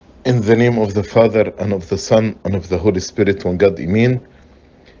In the name of the Father, and of the Son, and of the Holy Spirit, one God, Amen.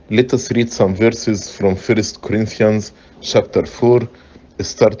 Let us read some verses from 1 Corinthians chapter 4,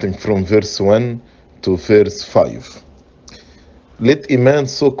 starting from verse 1 to verse 5. Let a man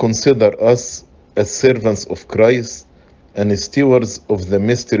so consider us as servants of Christ and stewards of the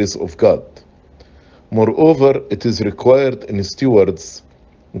mysteries of God. Moreover, it is required in stewards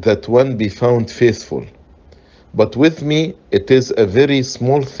that one be found faithful. But with me it is a very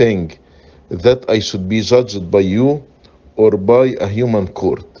small thing that I should be judged by you or by a human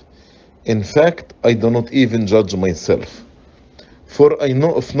court. In fact, I do not even judge myself. For I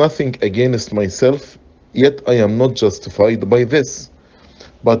know of nothing against myself, yet I am not justified by this.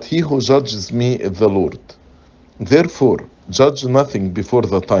 But he who judges me is the Lord. Therefore, judge nothing before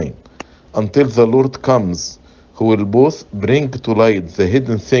the time, until the Lord comes, who will both bring to light the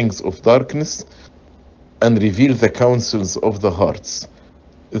hidden things of darkness and reveal the counsels of the hearts.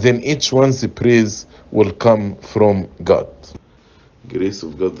 Then each one's praise will come from God. Grace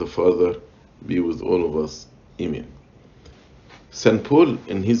of God the Father be with all of us. Amen. St. Paul,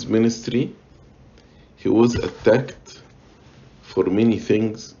 in his ministry, he was attacked for many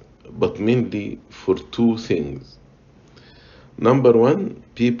things, but mainly for two things. Number one,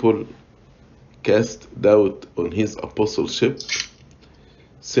 people cast doubt on his apostleship,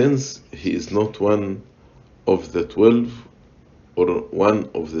 since he is not one of the 12 or one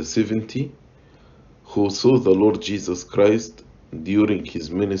of the 70 who saw the Lord Jesus Christ during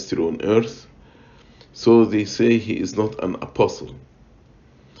his ministry on earth. So they say he is not an apostle.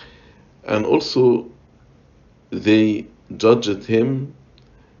 And also they judged him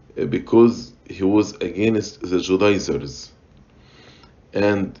because he was against the Judaizers,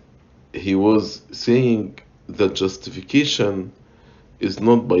 and he was saying that justification is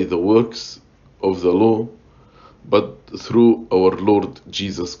not by the works of the law, but through our Lord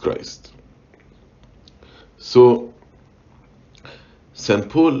Jesus Christ. So St.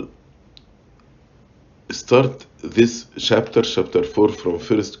 Paul start this chapter 4 from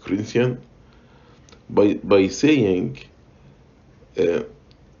 1 Corinthians by saying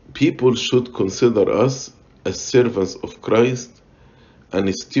people should consider us as servants of Christ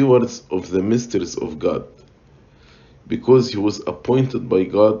and stewards of the mysteries of God, because he was appointed by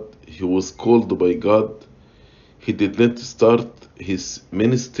God, he was called by God. He did not start his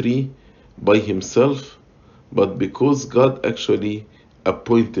ministry by himself, but because God actually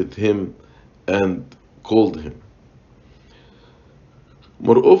appointed him and called him.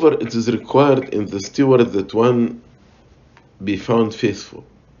 Moreover, it is required in the steward that one be found faithful.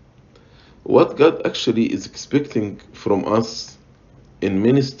 What God actually is expecting from us in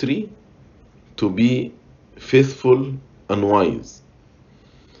ministry, to be faithful and wise.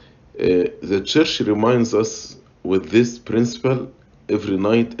 The church reminds us with this principle every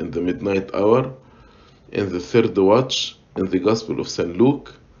night in the midnight hour, in the third watch, in the Gospel of St.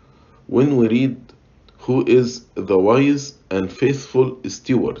 Luke, when we read, who is the wise and faithful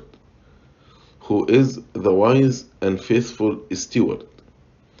steward? Who is the wise and faithful steward?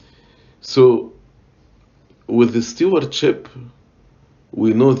 So, with the stewardship,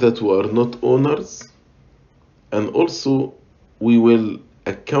 we know that we are not owners, and also we will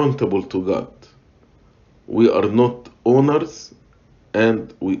accountable to God. We are not owners,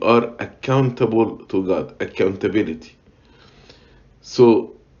 and we are accountable to God, accountability.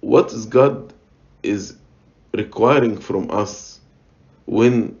 So what is God is requiring from us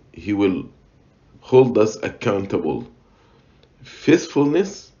when he will hold us accountable?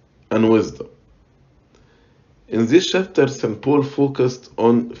 Faithfulness and wisdom. In this chapter, St. Paul focused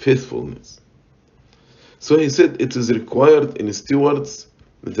on faithfulness. So he said it is required in stewards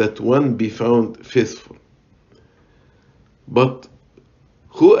that one be found faithful. But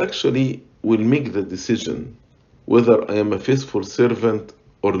who actually will make the decision whether I am a faithful servant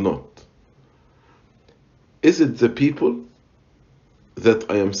or not? Is it the people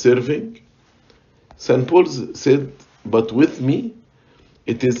that I am serving? St. Paul said, but with me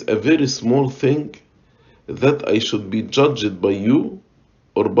it is a very small thing that I should be judged by you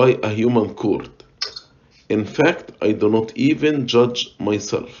or by a human court. In fact, I do not even judge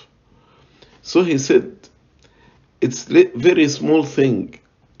myself. So he said, it's very small thing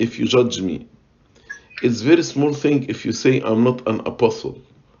if you judge me. It's very small thing if you say I'm not an apostle.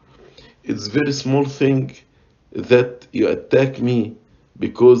 It's very small thing that you attack me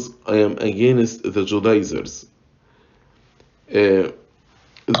because I am against the Judaizers. This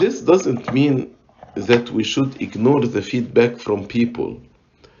doesn't mean that we should ignore the feedback from people.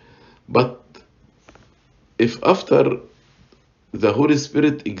 But if after the Holy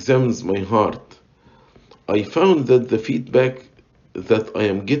Spirit examines my heart, I found that the feedback that I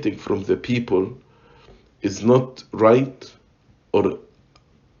am getting from the people is not right, or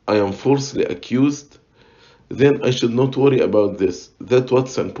I am falsely accused, then I should not worry about this. That's what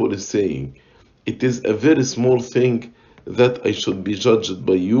St. Paul is saying. It is a very small thing that I should be judged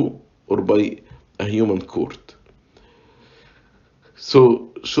by you or by a human court.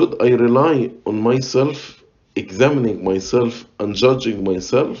 So, should I rely on myself, examining myself and judging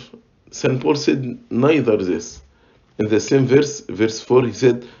myself? St. Paul said neither this. In the same verse, verse 4, he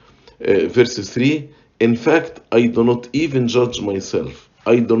said, verse 3, in fact, I do not even judge myself.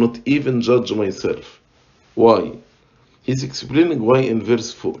 I do not even judge myself. Why? He's explaining why in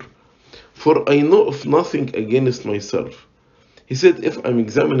verse 4. For I know of nothing against myself. He said, if I'm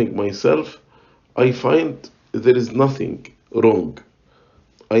examining myself, I find there is nothing wrong.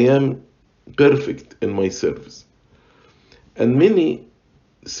 I am perfect in my service. And many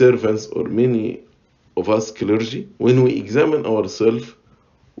servants, or many of us clergy, when we examine ourselves,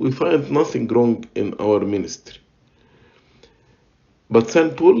 we find nothing wrong in our ministry. But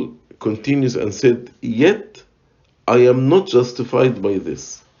St. Paul continues and said, yet I am not justified by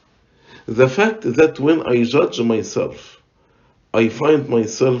this. The fact that when I judge myself, I find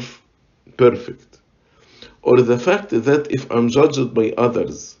myself perfect, or the fact that if I'm judged by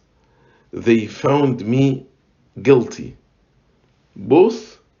others, they found me guilty,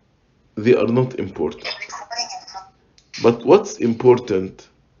 both they are not important. But what's important?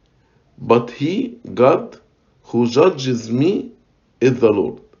 But he, God, who judges me is the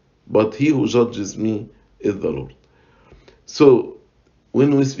Lord. But he who judges me is the Lord. So,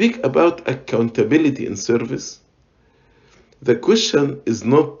 when we speak about accountability in service, the question is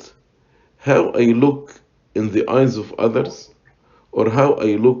not how I look in the eyes of others, or how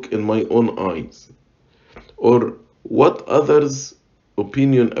I look in my own eyes, or what others'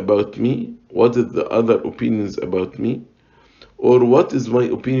 opinion about me, what is the other opinions about me, or what is my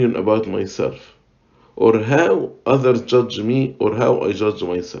opinion about myself, or how others judge me, or how I judge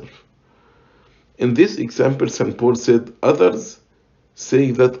myself. In this example, St. Paul said, others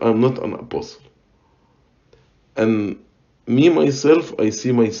say that I'm not an apostle. And me, myself, I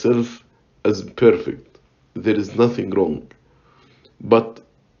see myself as perfect. There is nothing wrong. But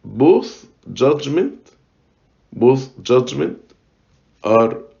both judgment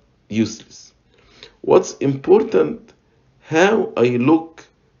are useless. What's important, how I look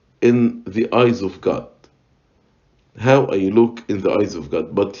in the eyes of God. How I look in the eyes of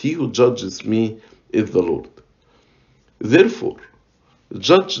God. But he who judges me is the Lord. Therefore,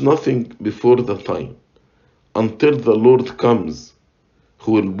 judge nothing before the time, until the Lord comes,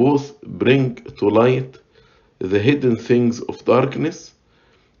 who will both bring to light the hidden things of darkness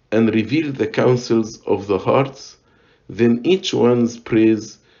and reveal the counsels of the hearts. Then each one's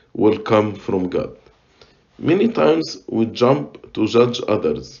praise will come from God. Many times we jump to judge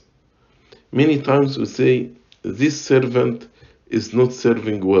others. Many times we say, this servant is not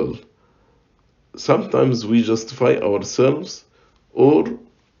serving well. Sometimes we justify ourselves, or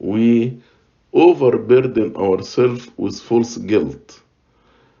we overburden ourselves with false guilt.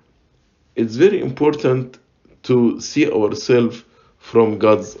 It's very important to see ourselves from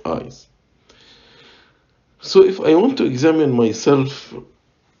God's eyes. So if I want to examine myself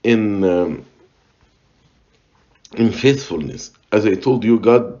in faithfulness, as I told you,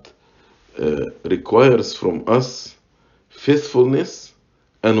 God requires from us faithfulness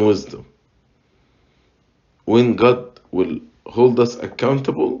and wisdom. When God will hold us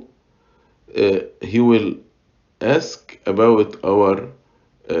accountable, He will ask about our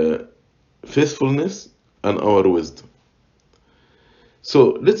faithfulness and our wisdom.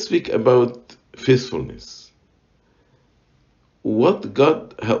 So let's speak about faithfulness. What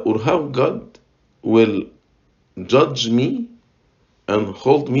God, or how God will judge me and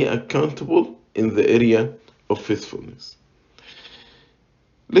hold me accountable in the area of faithfulness.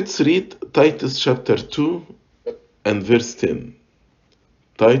 Let's read Titus chapter 2 and verse 10.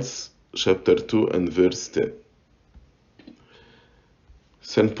 Titus chapter 2 and verse 10.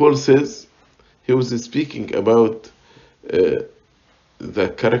 St. Paul says, he was speaking about the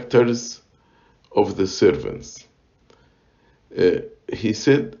characters of the servants. He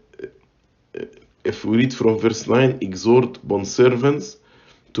said, if we read from verse 9, exhort bondservants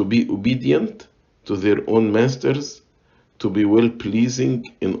to be obedient to their own masters, to be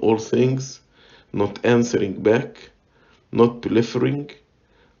well-pleasing in all things, not answering back, not pilfering,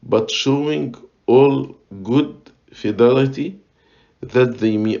 but showing all good fidelity, that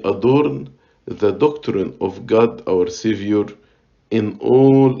they may adorn the doctrine of God our Savior in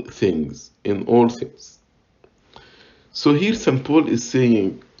all things. In all things. So here St. Paul is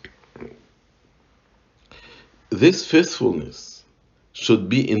saying, this faithfulness should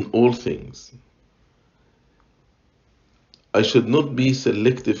be in all things. I should not be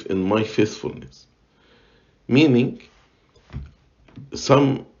selective in my faithfulness. Meaning,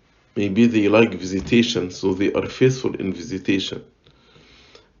 some maybe they like visitation, so they are faithful in visitation.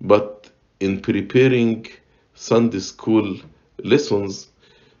 But in preparing Sunday school lessons,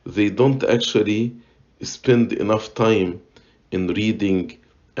 they don't actually spend enough time in reading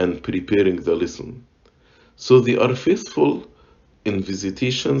and preparing the lesson. So they are faithful in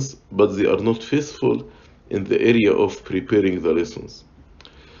visitations, but they are not faithful in the area of preparing the lessons.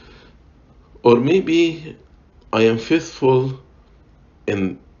 Or maybe I am faithful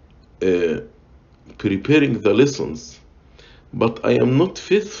in preparing the lessons, but I am not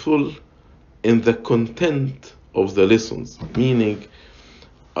faithful in the content of the lessons, meaning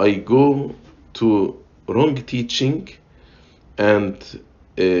I go to wrong teaching and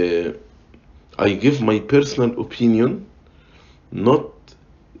I give my personal opinion, not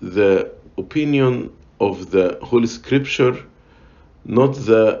the opinion of the Holy Scripture, not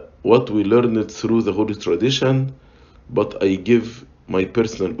what we learned through the Holy Tradition, but I give my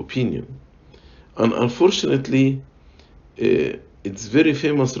personal opinion. And unfortunately, it's very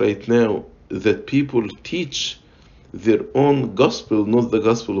famous right now that people teach their own gospel, not the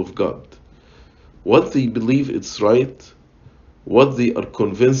gospel of God. What they believe it's right, what they are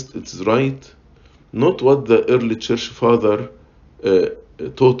convinced it's right, not what the early church father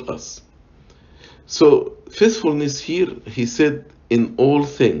taught us. So faithfulness here, he said, in all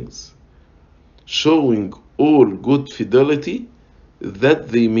things, showing all good fidelity, that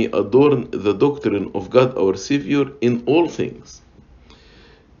they may adorn the doctrine of God our Savior in all things.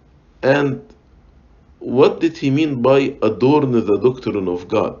 And what did he mean by adorn the doctrine of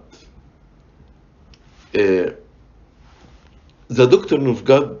God? The doctrine of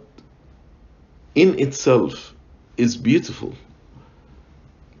God in itself is beautiful,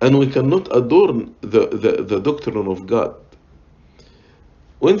 and we cannot adorn the doctrine of God.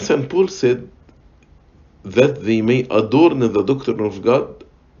 When St. Paul said that they may adorn the doctrine of God,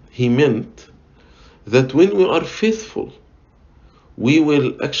 he meant that when we are faithful, we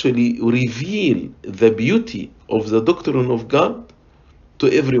will actually reveal the beauty of the doctrine of God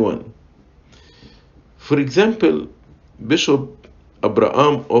to everyone. For example, Bishop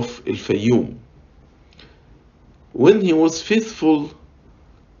Abraham of El Fayoum, when he was faithful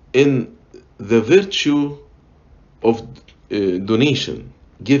in the virtue of donation,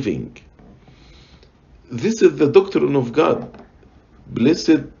 giving, this is the doctrine of God.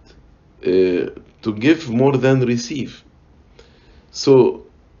 Blessed to give more than receive. So,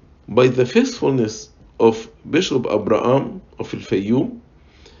 by the faithfulness of Bishop Abraham of El Fayoum,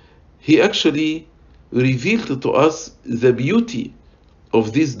 he actually revealed to us the beauty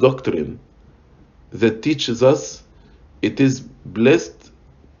of this doctrine that teaches us it is blessed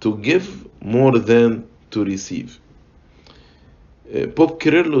to give more than to receive. Pope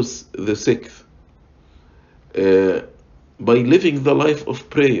Kyrillos VI, by living the life of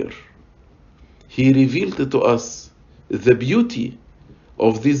prayer, he revealed to us the beauty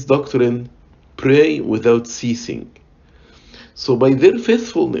of this doctrine, pray without ceasing. So by their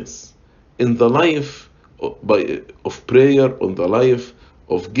faithfulness in the life of prayer, on the life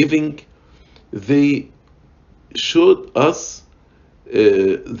of giving, they showed us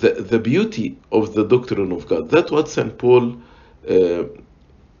the beauty of the doctrine of God. That's what St. Paul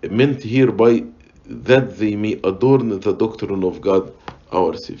meant here by that they may adorn the doctrine of God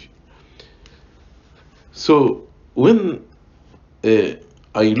our Savior. So when I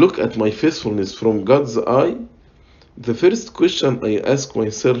look at my faithfulness from God's eye, the first question I ask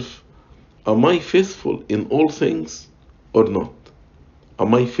myself, am I faithful in all things or not?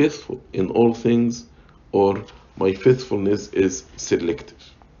 Am I faithful in all things, or my faithfulness is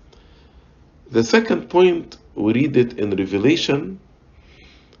selective? The second point, we read it in Revelation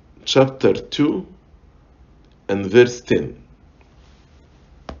chapter 2 and verse 10.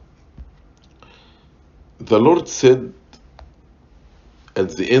 The Lord said at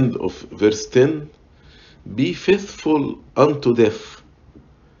the end of verse 10, be faithful unto death,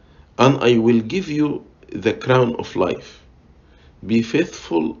 and I will give you the crown of life. Be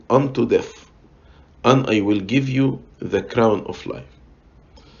faithful unto death, and I will give you the crown of life.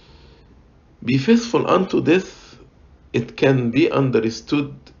 Be faithful unto death, it can be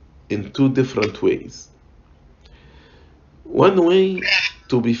understood in two different ways. One way,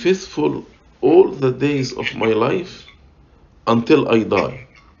 to be faithful all the days of my life until I die.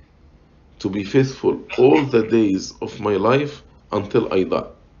 To be faithful all the days of my life until I die.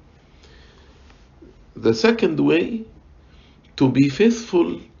 The second way, to be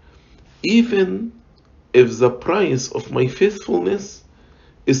faithful even if the price of my faithfulness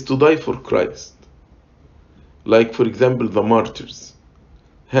is to die for Christ. Like, for example, the martyrs,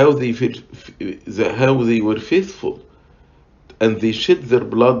 how they were faithful and they shed their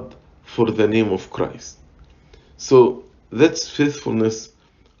blood for the name of Christ. So that's faithfulness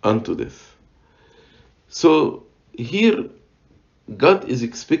unto death. So here God is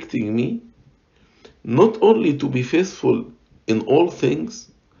expecting me not only to be faithful in all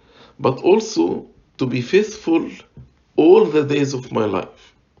things, but also to be faithful all the days of my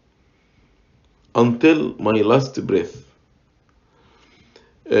life until my last breath.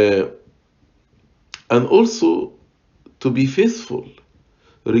 And also to be faithful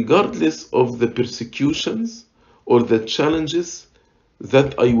regardless of the persecutions or the challenges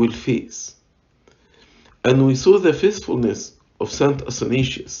that I will face. And we saw the faithfulness of Saint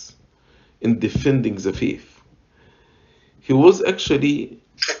Athanasius in defending the faith. He was actually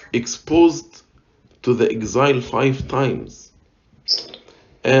exposed to the exile 5 times,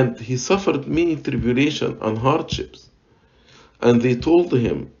 and he suffered many tribulation and hardships. And they told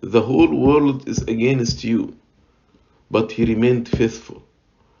him, the whole world is against you, but he remained faithful.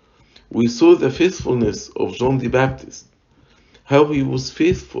 We saw the faithfulness of John the Baptist, how he was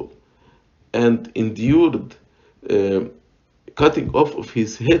faithful and endured cutting off of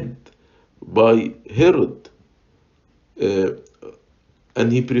his head by Herod.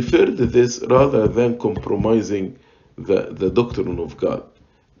 And he preferred this rather than compromising the doctrine of God.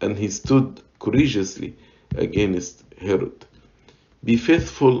 And he stood courageously against Herod. Be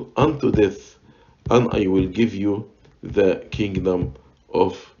faithful unto death, and I will give you the kingdom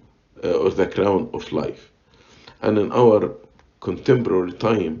of, or the crown of life. And in our contemporary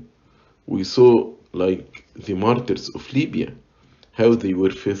time, we saw like the martyrs of Libya, how they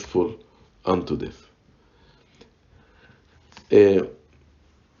were faithful unto death.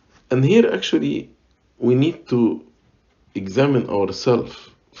 And here actually we need to examine ourselves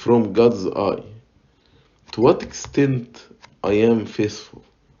from God's eye. To what extent I am faithful?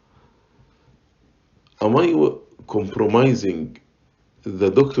 Am I compromising the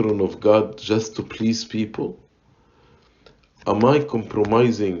doctrine of God just to please people? Am I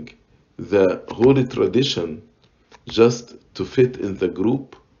compromising the holy tradition just to fit in the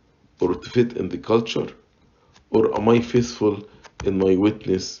group or to fit in the culture? Or am I faithful in my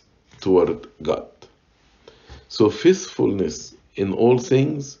witness toward God? So faithfulness in all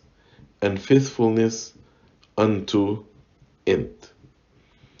things and faithfulness unto end.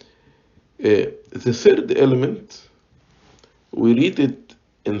 The third element, we read it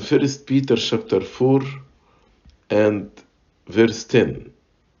in 1 Peter chapter 4 and verse 10.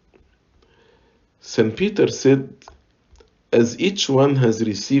 St. Peter said, as each one has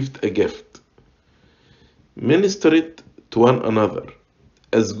received a gift, minister it to one another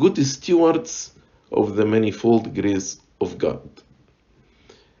as good stewards of the manifold grace of God.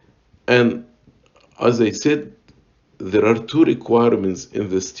 And as I said, there are 2 requirements in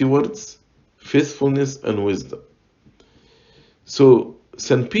the stewards, faithfulness and wisdom. So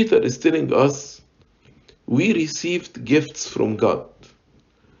St. Peter is telling us we received gifts from God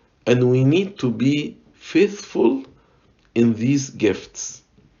and we need to be faithful in these gifts.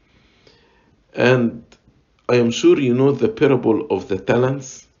 And I am sure you know the parable of the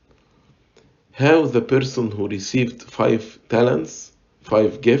talents, how the person who received 5 talents,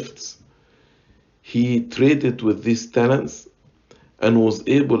 5 gifts, he traded with these talents and was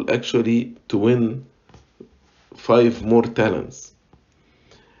able actually to win 5 more talents.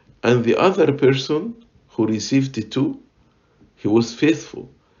 And the other person who received 2, he was faithful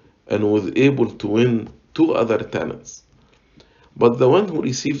and was able to win 2 other talents. But the one who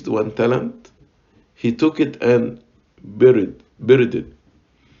received 1 talent, he took it and buried it.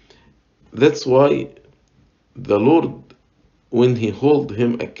 That's why the Lord, when he held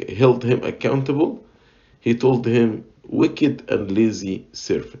him accountable, he told him, wicked and lazy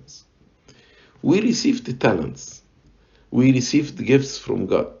servants. We received the talents. We received gifts from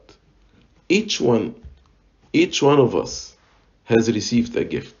God. Each one of us has received a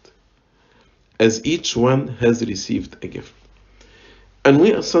gift, as each one has received a gift. And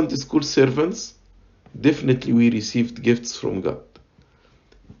we as Sunday school servants, definitely we received gifts from God.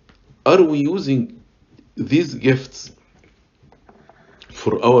 Are we using these gifts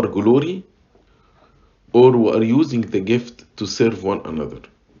for our glory, or we are using the gift to serve one another?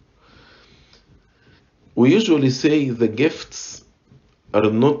 We usually say the gifts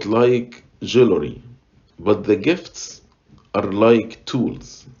are not like jewelry, but the gifts are like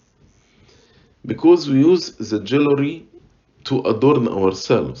tools. Because we use the jewelry to adorn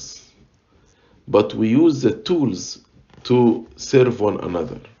ourselves, but we use the tools to serve one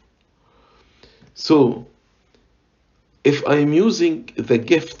another. So, If I'm using the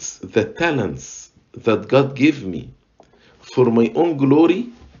gifts, the talents that God gave me for my own glory,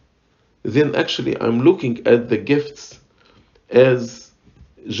 then actually I'm looking at the gifts as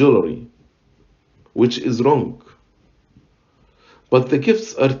jewelry, which is wrong. But the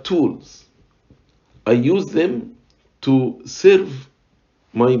gifts are tools. I use them to serve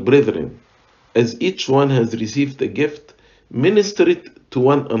my brethren. As each one has received a gift, minister it to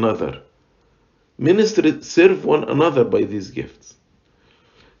one another. Minister it, serve one another by these gifts.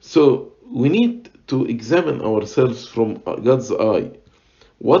 So we need to examine ourselves from God's eye.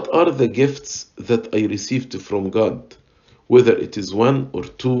 What are the gifts that I received from God? Whether it is 1 or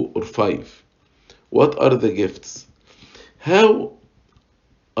 2 or 5. What are the gifts? How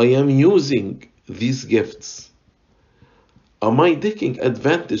I am using these gifts? Am I taking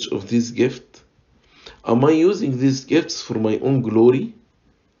advantage of this gift? Am I using these gifts for my own glory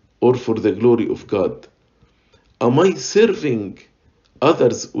or for the glory of God? Am I serving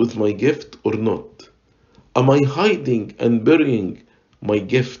others with my gift or not? Am I hiding and burying my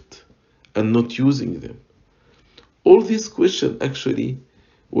gift and not using them? All these questions actually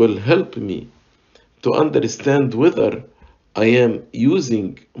will help me to understand whether I am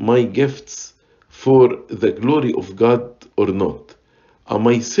using my gifts for the glory of God or not. Am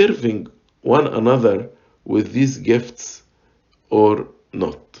I serving one another with these gifts or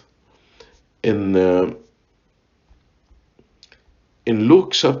not? In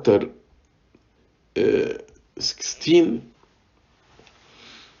Luke chapter 16,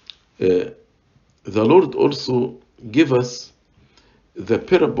 the Lord also give us the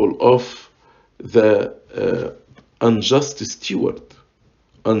parable of the unjust steward,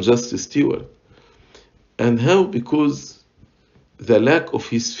 and how because the lack of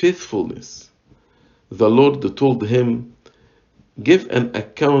his faithfulness, the Lord told him, give an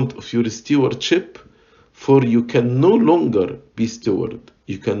account of your stewardship, for you can no longer be steward.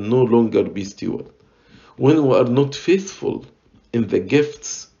 You can no longer be steward. When we are not faithful in the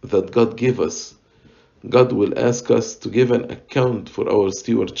gifts that God gave us, God will ask us to give an account for our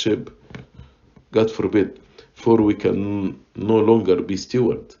stewardship. God forbid, for we can no longer be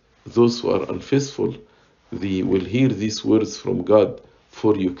steward. Those who are unfaithful, they will hear these words from God,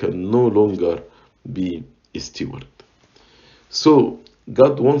 for you can no longer be a steward. So,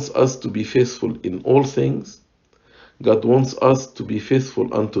 God wants us to be faithful in all things. God wants us to be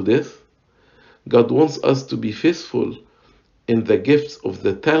faithful unto death. God wants us to be faithful in the gifts of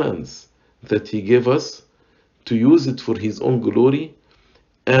the talents that He gave us, to use it for His own glory,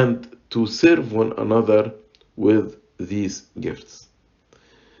 and to serve one another with these gifts.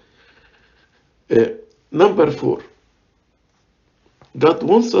 Number 4, God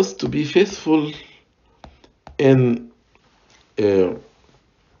wants us to be faithful in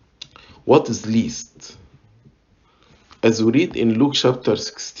what is least. As we read in Luke chapter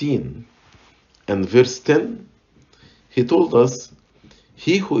 16 and verse 10, He told us,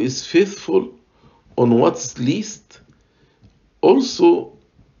 he who is faithful on what's least, also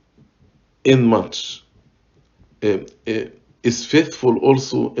in much, is faithful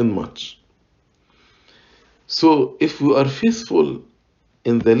also in much. So if we are faithful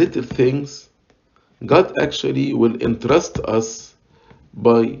in the little things, God actually will entrust us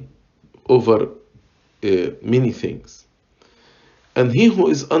by over many things. And he who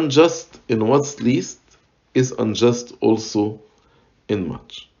is unjust in what's least is unjust also in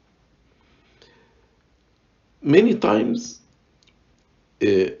much. Many times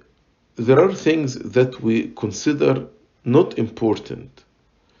there are things that we consider not important,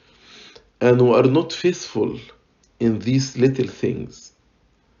 and we are not faithful in these little things.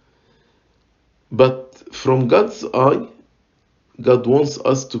 But from God's eye, God wants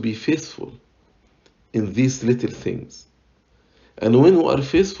us to be faithful in these little things. And when we are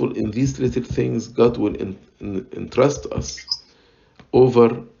faithful in these little things, God will entrust us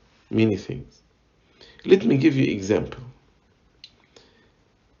over many things. Let me give you an example.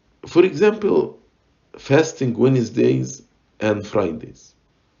 For example, fasting Wednesdays and Fridays.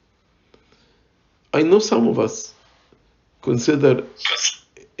 I know some of us consider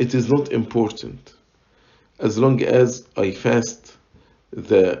it is not important. As long as I fast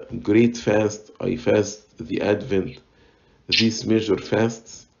the Great Fast, I fast the Advent, these major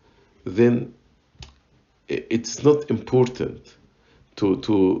fasts, then it's not important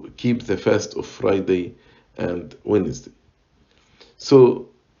to keep the fast of Friday and Wednesday. So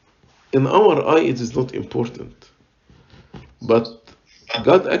in our eye, it is not important. But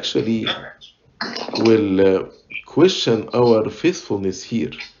God actually will question our faithfulness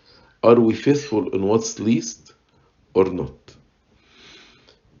here. Are we faithful in what's least or not?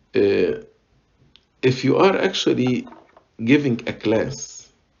 If you are actually giving a class.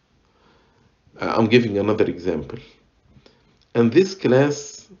 I'm giving another example. And this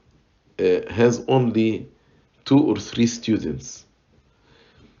class has only 2 or 3 students.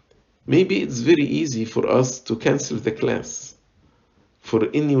 Maybe it's very easy for us to cancel the class for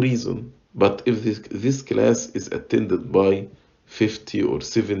any reason, but if this class is attended by 50 or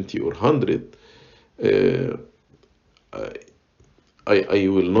 70 or 100, I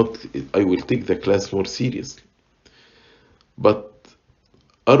will take the class more seriously. But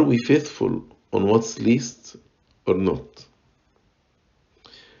are we faithful on what's least or not?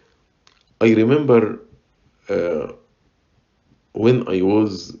 I remember when I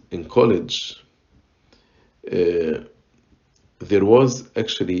was in college, there was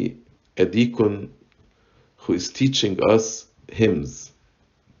actually a deacon who is teaching us hymns.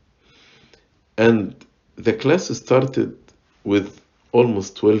 And the class started with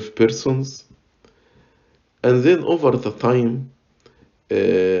almost 12 persons. And then over the time,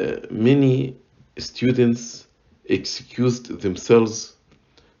 many students excused themselves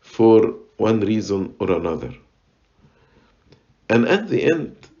for one reason or another. And at the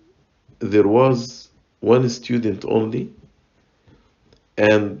end, there was one student only,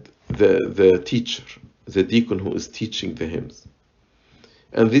 and the teacher, the deacon who is teaching the hymns.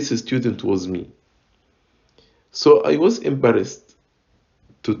 And this student was me. So I was embarrassed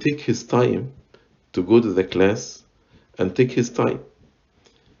to take his time to go to the class and take his time.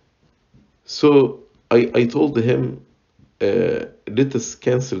 So I told him, let us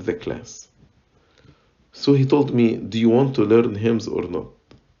cancel the class. So he told me, do you want to learn hymns or not?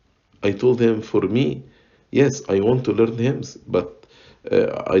 I told him, for me, yes, I want to learn hymns, but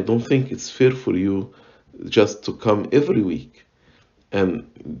I don't think it's fair for you just to come every week and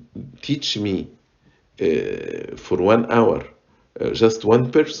teach me for 1 hour, just one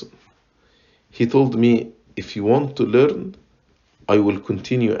person. He told me, if you want to learn, I will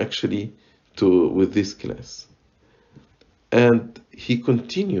continue actually with this class. And he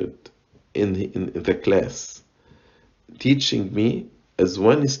continued in the class, teaching me as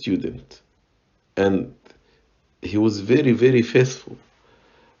one student. And he was very, very faithful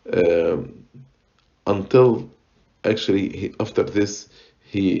until actually after this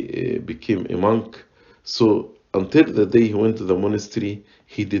he became a monk. So until the day he went to the monastery,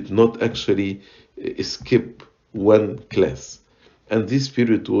 he did not actually skip one class. And this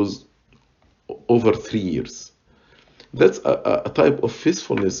period was over 3 years. That's a type of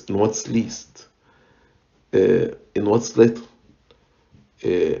faithfulness in what's least, in what's little.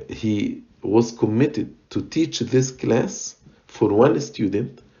 He was committed to teach this class for one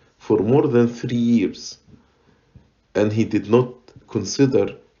student for more than 3 years. And he did not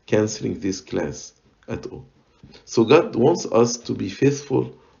consider canceling this class at all. So God wants us to be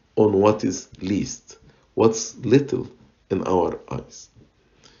faithful on what is least, what's little in our eyes.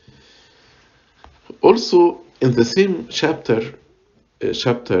 Also, in the same chapter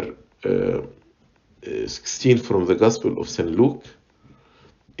 16 from the Gospel of St. Luke,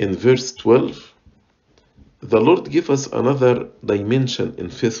 in verse 12, the Lord gives us another dimension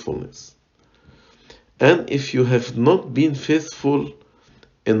in faithfulness. And if you have not been faithful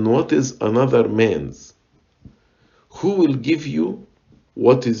in what is another man's, who will give you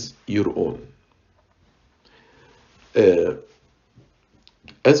what is your own?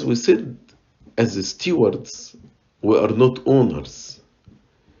 As we said, as stewards, we are not owners.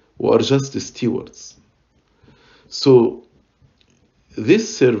 We are just stewards. So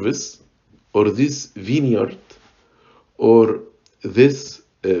this service or this vineyard or this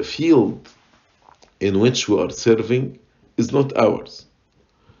field in which we are serving is not ours.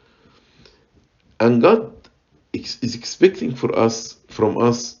 And God is expecting from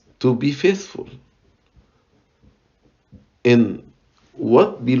us to be faithful in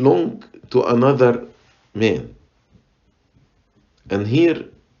what belongs to another man. And here,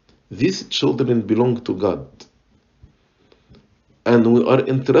 these children belong to God. And we are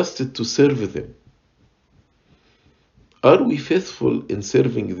entrusted to serve them. Are we faithful in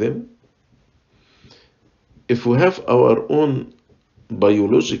serving them? If we have our own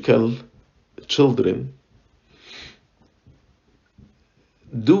biological children,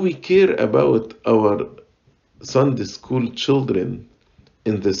 do we care about our Sunday school children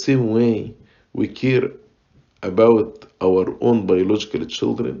in the same way we care about our own biological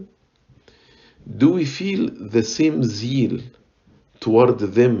children? Do we feel the same zeal toward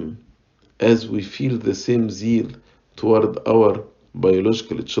them as we feel the same zeal toward our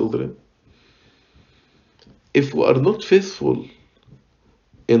biological children? If we are not faithful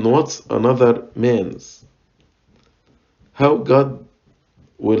in what's another man's, how God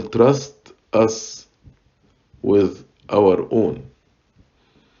will trust us with our own.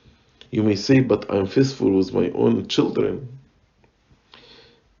 You may say, but I'm faithful with my own children,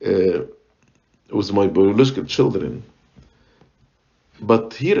 uh, with my biological children.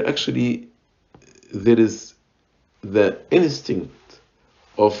 But here actually there is the instinct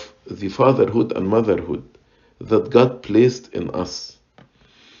of the fatherhood and motherhood that God placed in us.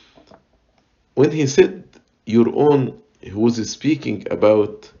 When he said your own, he was speaking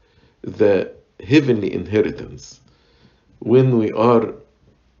about the heavenly inheritance. When we are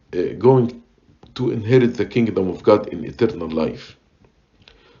going to inherit the kingdom of God in eternal life.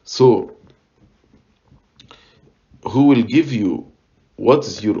 So, who will give you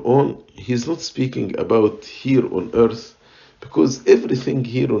what's your own? He's not speaking about here on earth, because everything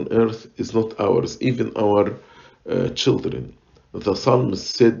here on earth is not ours, even our children. The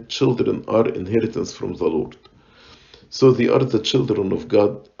psalmist said, children are inheritance from the Lord. So they are the children of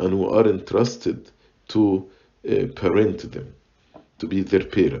God, and we are entrusted to parent them, to be their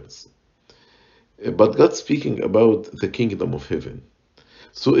parents. But God's speaking about the kingdom of heaven.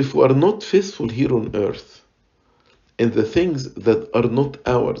 So if we are not faithful here on earth in the things that are not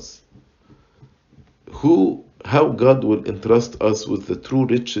ours, how God will entrust us with the true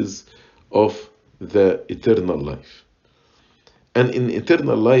riches of the eternal life? And in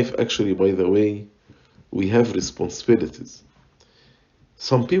eternal life, actually, by the way, we have responsibilities.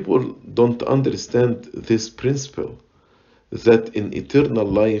 Some people don't understand this principle, that in eternal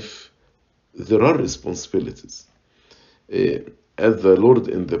life there are responsibilities. As the Lord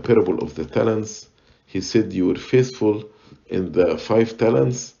in the parable of the talents, he said, you were faithful in the 5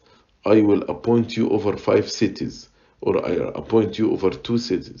 talents, I will appoint you over 5 cities, or I appoint you over 2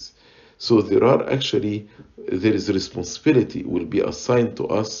 cities. So there is responsibility will be assigned to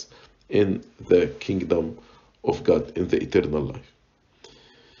us in the kingdom of God, in the eternal life.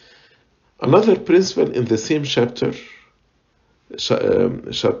 Another principle in the same chapter,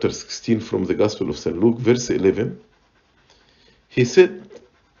 chapter 16 from the Gospel of St. Luke, verse 11, he said,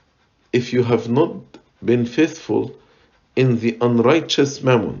 if you have not been faithful in the unrighteous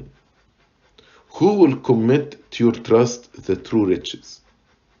mammon, who will commit to your trust the true riches?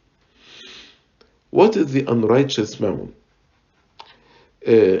 What is the unrighteous mammon?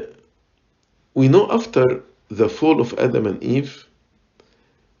 We know after the fall of Adam and Eve,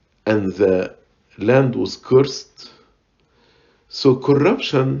 and the land was cursed, so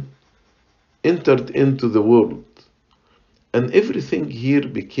corruption entered into the world, and everything here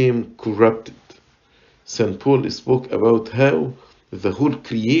became corrupted. St. Paul spoke about how the whole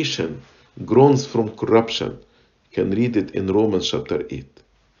creation groans from corruption. You can read it in Romans chapter 8.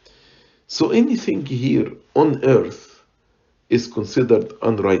 So anything here on earth is considered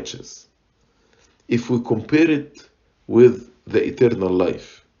unrighteous if we compare it with the eternal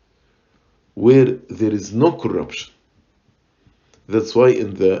life, where there is no corruption. That's why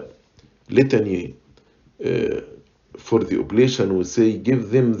in the litany for the oblation we say,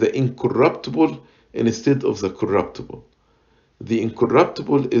 give them the incorruptible instead of the corruptible. The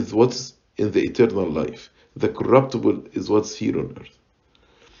incorruptible is what's in the eternal life. The corruptible is what's here on earth.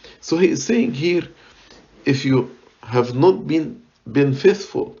 So he is saying here, if you have not been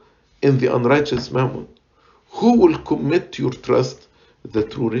faithful in the unrighteous mammon, who will commit to your trust the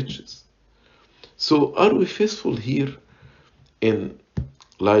true riches? So are we faithful here in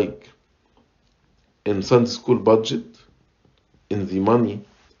Sunday school budget, in the money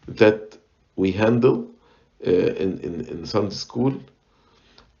that we handle in Sunday school?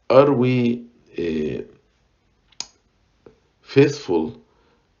 Are we faithful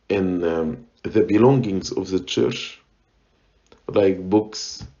in the belongings of the church, like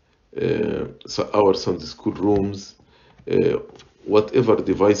books, our Sunday school rooms, whatever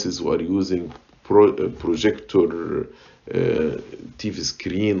devices we are using, projector, TV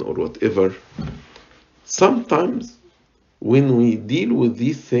screen, or whatever? Sometimes when we deal with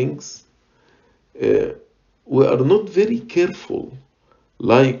these things, we are not very careful,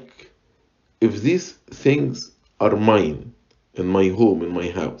 like if these things are mine, in my home, in my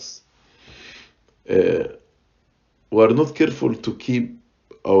house. We are not careful to keep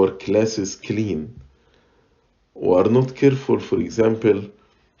our classes clean. We are not careful, for example,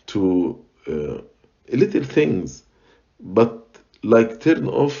 to little things, but like turn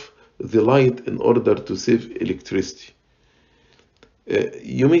off the light in order to save electricity.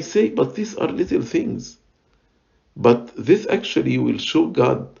 You may say, but these are little things. But this actually will show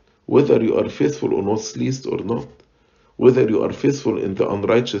God whether you are faithful on what's least or not, whether you are faithful in the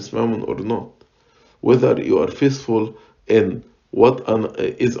unrighteous mammon or not, whether you are faithful in what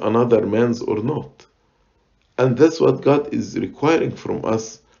is another man's or not. And that's what God is requiring from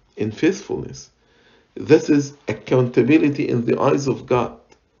us in faithfulness. This is accountability in the eyes of God.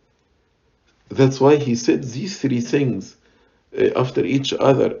 That's why he said these three things after each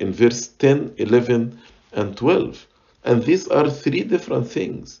other in verse 10, 11, and 12. And these are three different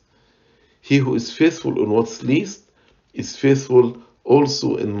things. He who is faithful in what's least is faithful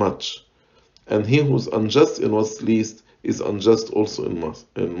also in much. And he who is unjust in what's least is unjust also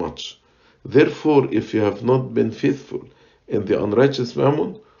in much. Therefore, if you have not been faithful in the unrighteous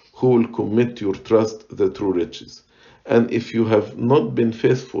mammon, who will commit your trust the true riches? And if you have not been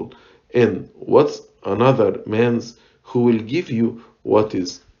faithful in what's another man's, who will give you what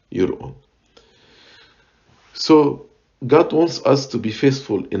is your own? So, God wants us to be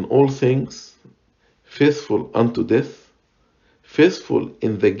faithful in all things, faithful unto death, faithful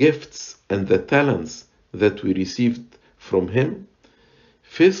in the gifts and the talents that we received from Him,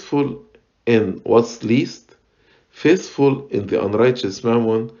 faithful in what's least, faithful in the unrighteous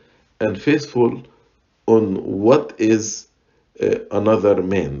mammon, and faithful on what is another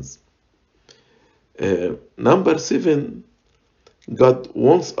man's. Number 7, God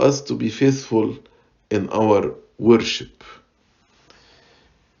wants us to be faithful in our worship.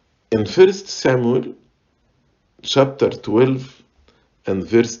 In 1 Samuel chapter 12 and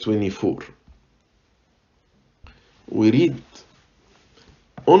verse 24, we read,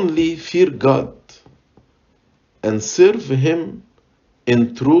 "Only fear God and serve Him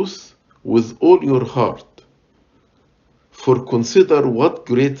in truth with all your heart, for consider what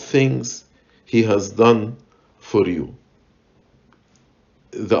great things He has done for you."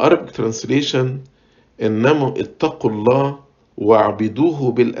 The Arabic translation, إنما اتقوا الله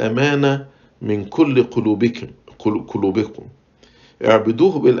واعبدوه بالأمانة من كل قلوبكم.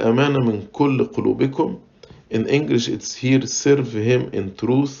 اعبدوه بالأمانة من كل قلوبكم. In English it's here, serve Him in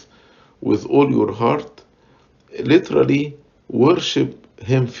truth with all your heart. Literally, worship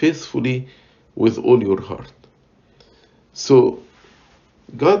Him faithfully with all your heart. So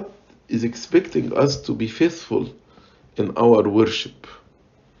God is expecting us to be faithful in our worship.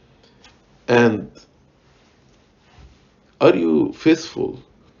 And are you faithful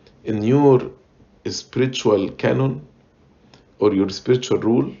in your spiritual canon or your spiritual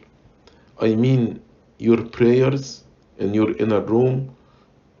rule? I mean, your prayers in your inner room,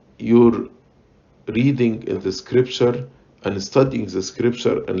 your reading in the scripture and studying the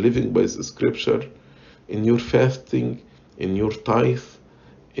scripture and living by the scripture, in your fasting, in your tithe,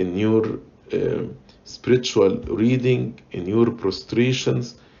 in your spiritual reading, in your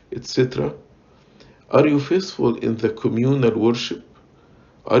prostrations, etc. Are you faithful in the communal worship?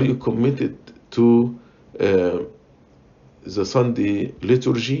 Are you committed to the Sunday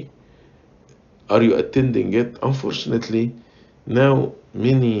liturgy? Are you attending it? Unfortunately, now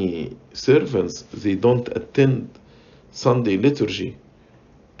many servants, they don't attend Sunday liturgy,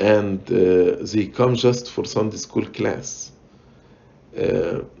 and they come just for Sunday school class.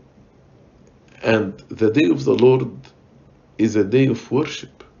 And the day of the Lord is a day of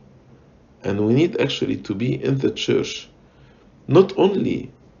worship. And we need actually to be in the church, not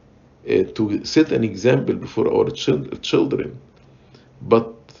only to set an example before our children,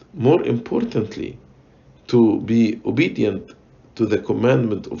 but more importantly, to be obedient to the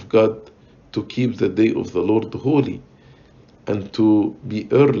commandment of God to keep the day of the Lord holy, and to be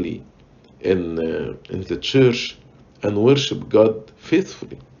early in the church and worship God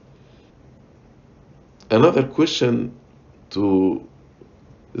faithfully. Another question to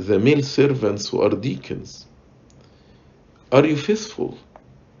the male servants who are deacons: are you faithful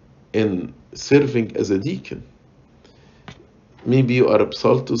in serving as a deacon? Maybe you are a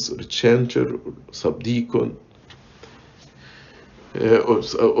psaltist or a chanter or subdeacon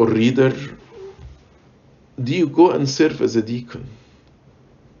or reader. Do you go and serve as a deacon?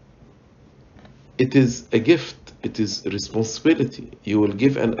 It is a gift, it is a responsibility. You will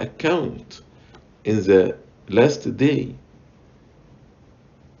give an account in the last day.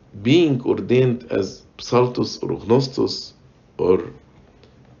 Being ordained as psaltos or gnostos or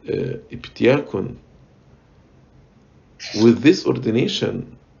epitiakon, with this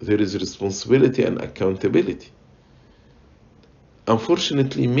ordination, there is responsibility and accountability.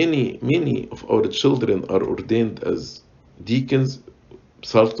 Unfortunately, many of our children are ordained as deacons,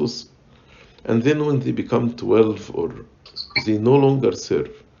 psaltos, and then when they become 12 or they no longer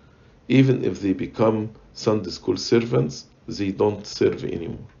serve, even if they become Sunday school servants, they don't serve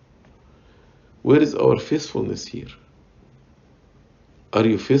anymore. Where is our faithfulness here? Are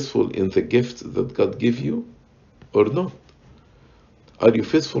you faithful in the gifts that God gave you or not? Are you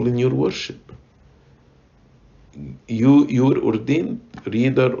faithful in your worship? You are ordained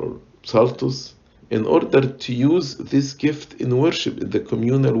reader or psaltos in order to use this gift in worship, in the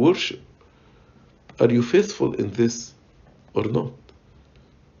communal worship. Are you faithful in this or not?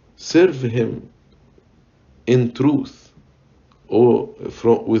 Serve Him in truth or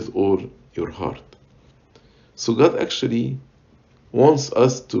with all your heart. So God actually wants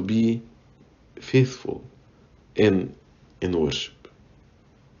us to be faithful in worship.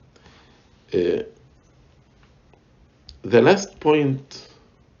 The last point,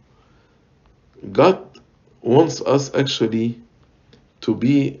 God wants us actually to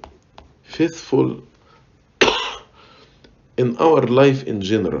be faithful in our life in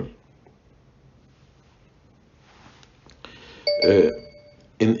general.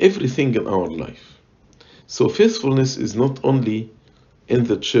 In everything in our life. So faithfulness is not only in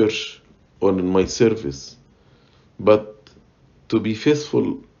the church or in my service, but to be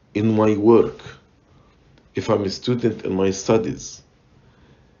faithful in my work, if I'm a student in my studies,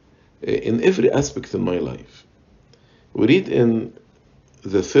 in every aspect in my life. We read in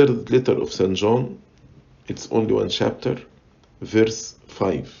the third letter of St. John, it's only one chapter, verse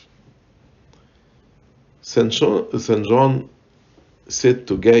 5. St. John said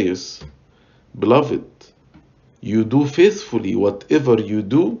to Gaius, "Beloved, you do faithfully whatever you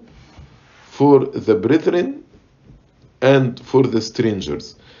do for the brethren and for the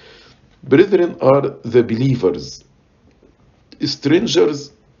strangers." Brethren are the believers,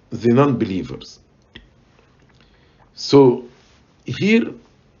 strangers, the non-believers. So here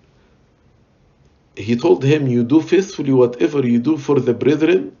he told him, you do faithfully whatever you do for the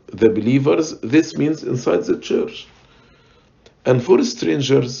brethren, the believers. This means inside the church. And for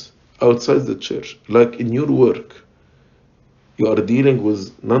strangers outside the church, like in your work, you are dealing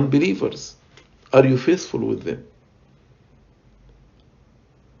with non-believers. Are you faithful with them?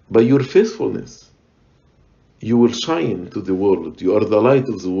 By your faithfulness, you will shine to the world. You are the light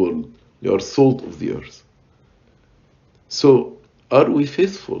of the world. You are salt of the earth. So, are we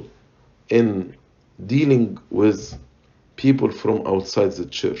faithful in dealing with people from outside the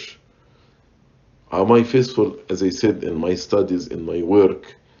church? Am I faithful, as I said, in my studies, in my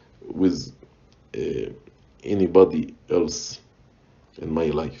work, with anybody else in my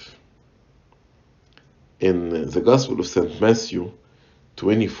life? In the Gospel of St. Matthew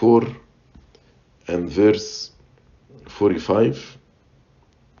 24 and verse 45,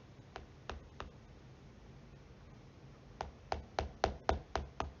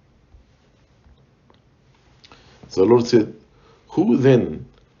 the Lord said, "Who then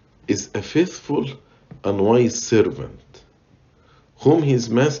is a faithful and wise servant, whom his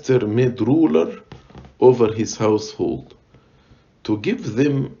master made ruler over his household, to give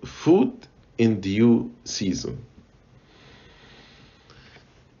them food in due season?"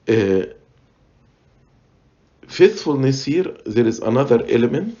 Faithfulness here, there is another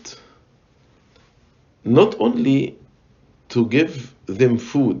element, not only to give them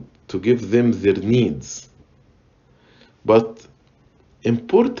food, to give them their needs, but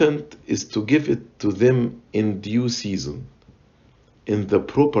important is to give it to them in due season, in the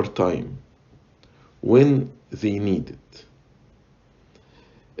proper time, when they need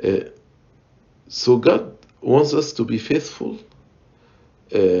it. So God wants us to be faithful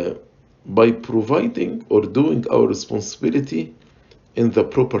by providing or doing our responsibility in the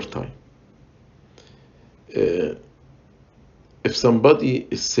proper time. If somebody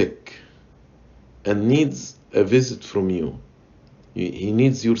is sick and needs a visit from you, he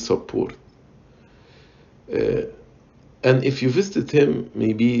needs your support. And if you visit him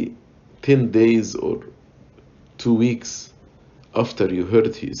maybe 10 days or 2 weeks after you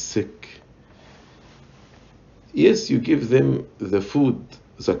heard he is sick, yes, you give them the food,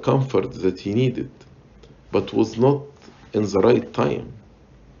 the comfort that he needed, but was not in the right time,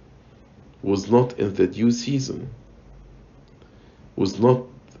 was not in the due season, was not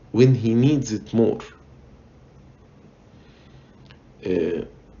when he needs it more.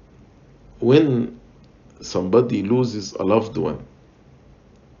 When somebody loses a loved one,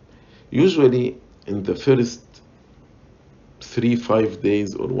 usually in the first 3-5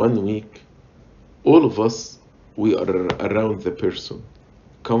 days or 1 week, all of us, we are around the person,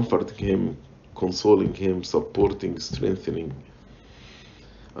 comforting him, consoling him, supporting, strengthening.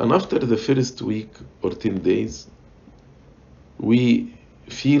 And after the first week or 10 days, we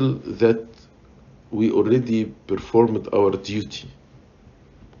feel that we already performed our duty.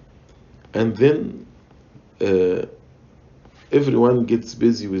 And then everyone gets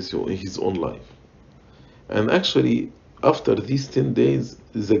busy with his own life. And actually, after these 10 days,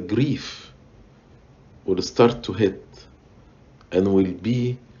 the grief will start to hit and will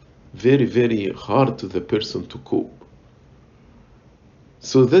be very, very hard to the person to cope.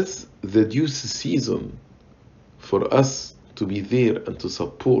 So that's the due season for us to be there and to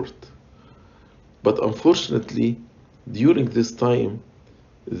support But unfortunately, during this time,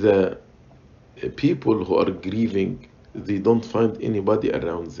 the people who are grieving, they don't find anybody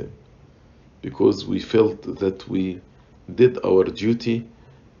around them, because we felt that we did our duty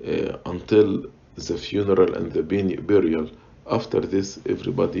until the funeral and the burial. After this,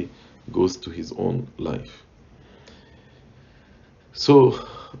 everybody goes to his own life. So,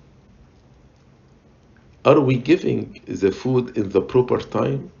 are we giving the food in the proper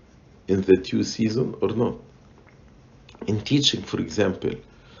time, in the due season, or not? In teaching, for example,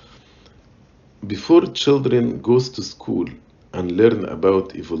 before children goes to school and learn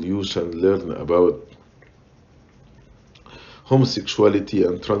about evolution, learn about homosexuality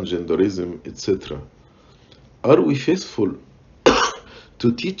and transgenderism, etc., are we faithful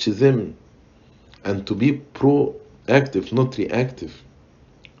to teach them and to be proactive, not reactive,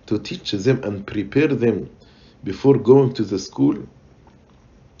 to teach them and prepare them before going to the school?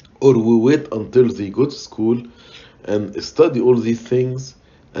 Or we wait until they go to school and study all these things,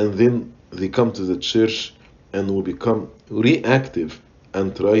 and then they come to the church and we become reactive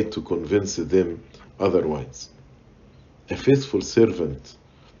and try to convince them otherwise? A faithful servant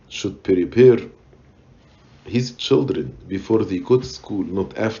should prepare his children before they go to school,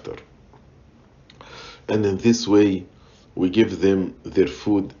 not after. And in this way, we give them their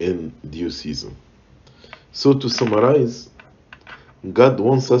food in due season. So to summarize, God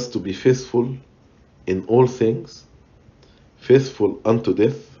wants us to be faithful in all things, faithful unto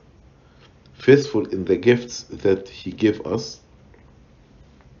death, faithful in the gifts that He gave us,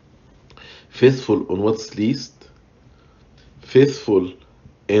 faithful on what's least, faithful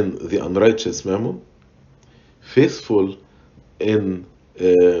in the unrighteous mammon, faithful in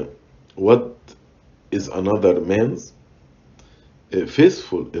what is another man's,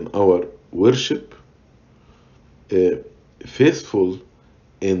 faithful in our worship, faithful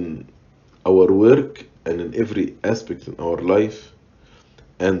in our work and in every aspect in our life,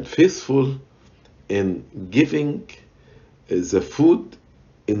 and faithful in giving the food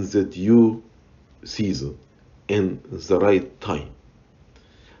in the due season, in the right time.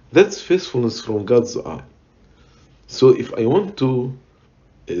 That's faithfulness from God's eye. So if I want to,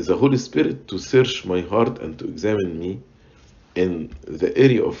 the Holy Spirit to search my heart and to examine me in the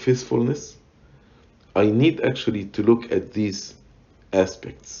area of faithfulness, I need actually to look at these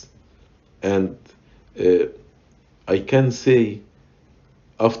aspects. And I can say,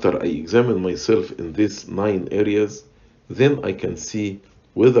 after I examine myself in these 9 areas, then I can see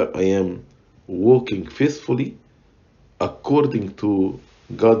whether I am walking faithfully according to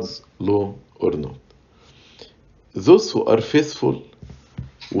God's law or not. Those who are faithful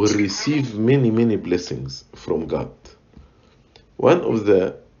will receive many, many blessings from God. One of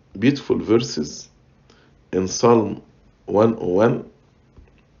the beautiful verses in Psalm 101,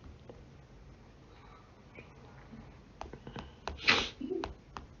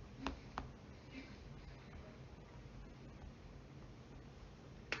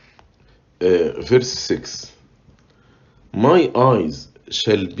 verse 6. My eyes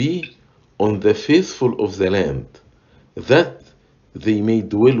shall be on the faithful of the land, that they may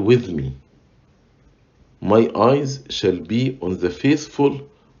dwell with me. My eyes shall be on the faithful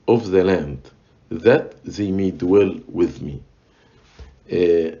of the land, that they may dwell with me.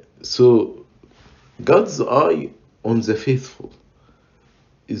 So God's eye on the faithful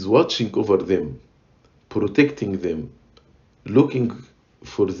is watching over them, protecting them, looking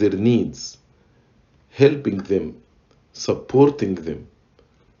for their needs, helping them, supporting them.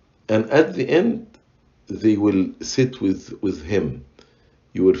 And at the end, they will sit with Him.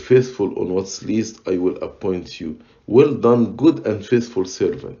 You are faithful on what's least, I will appoint you. Well done, good and faithful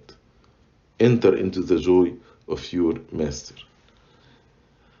servant. Enter into the joy of your master.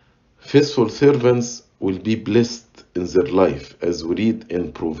 Faithful servants will be blessed in their life, as we read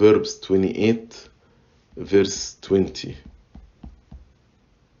in Proverbs 28, verse 20.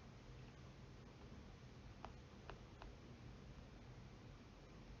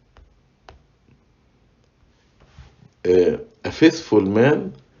 A faithful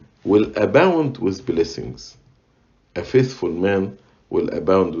man will abound with blessings. A faithful man will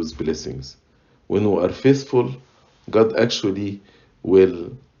abound with blessings. When we are faithful, God actually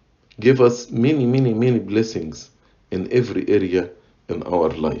will give us many, many, many blessings in every area in our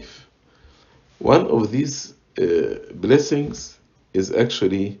life. One of these blessings is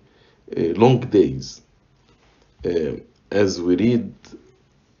actually long days. As we read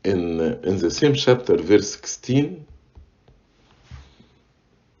in the same chapter, verse 16,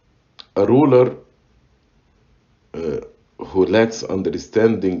 a ruler who lacks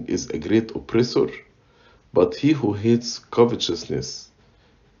understanding is a great oppressor, but he who hates covetousness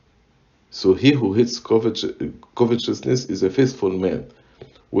So he who hates covetousness is a faithful man,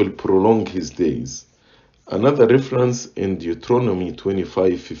 will prolong his days. Another reference in Deuteronomy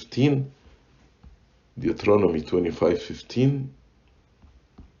 25:15. Deuteronomy 25:15.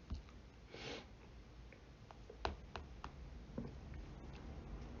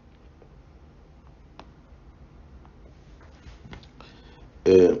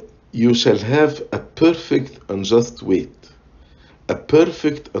 You shall have a perfect and just weight, a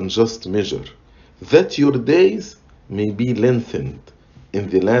perfect and just measure, that your days may be lengthened in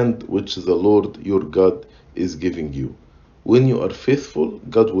the land which the Lord your God is giving you. When you are faithful,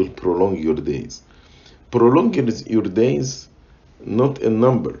 God will prolong your days. Prolong your days not in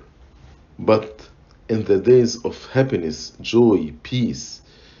number, but in the days of happiness, joy, peace.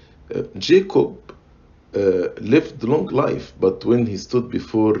 Jacob lived long life, but when he stood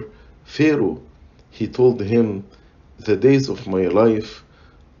before Pharaoh, he told him, the days of my life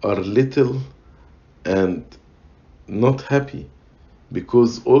are little and not happy,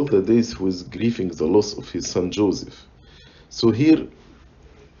 because all the days he was grieving the loss of his son Joseph. So here,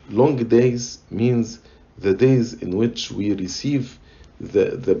 long days means the days in which we receive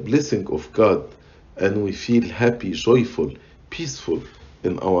the blessing of God and we feel happy, joyful, peaceful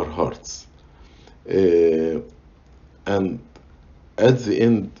in our hearts. And at the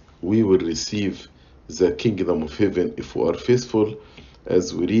end, we will receive the kingdom of heaven if we are faithful,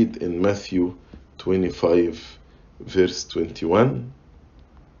 as we read in Matthew 25, verse 21.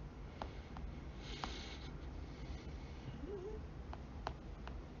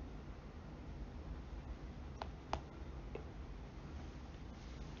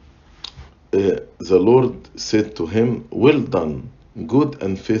 The Lord said to him, well done, good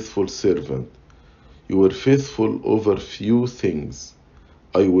and faithful servant. You were faithful over few things.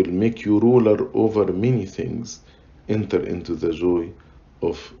 I will make you ruler over many things. Enter into the joy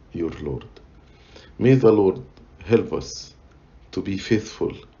of your Lord. May the Lord help us to be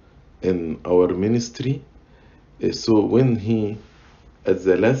faithful in our ministry. So when He, at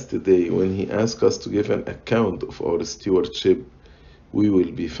the last day, when He asks us to give an account of our stewardship, we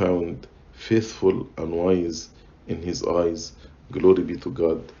will be found faithful and wise in His eyes. Glory be to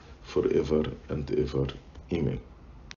God forever and ever. Amen.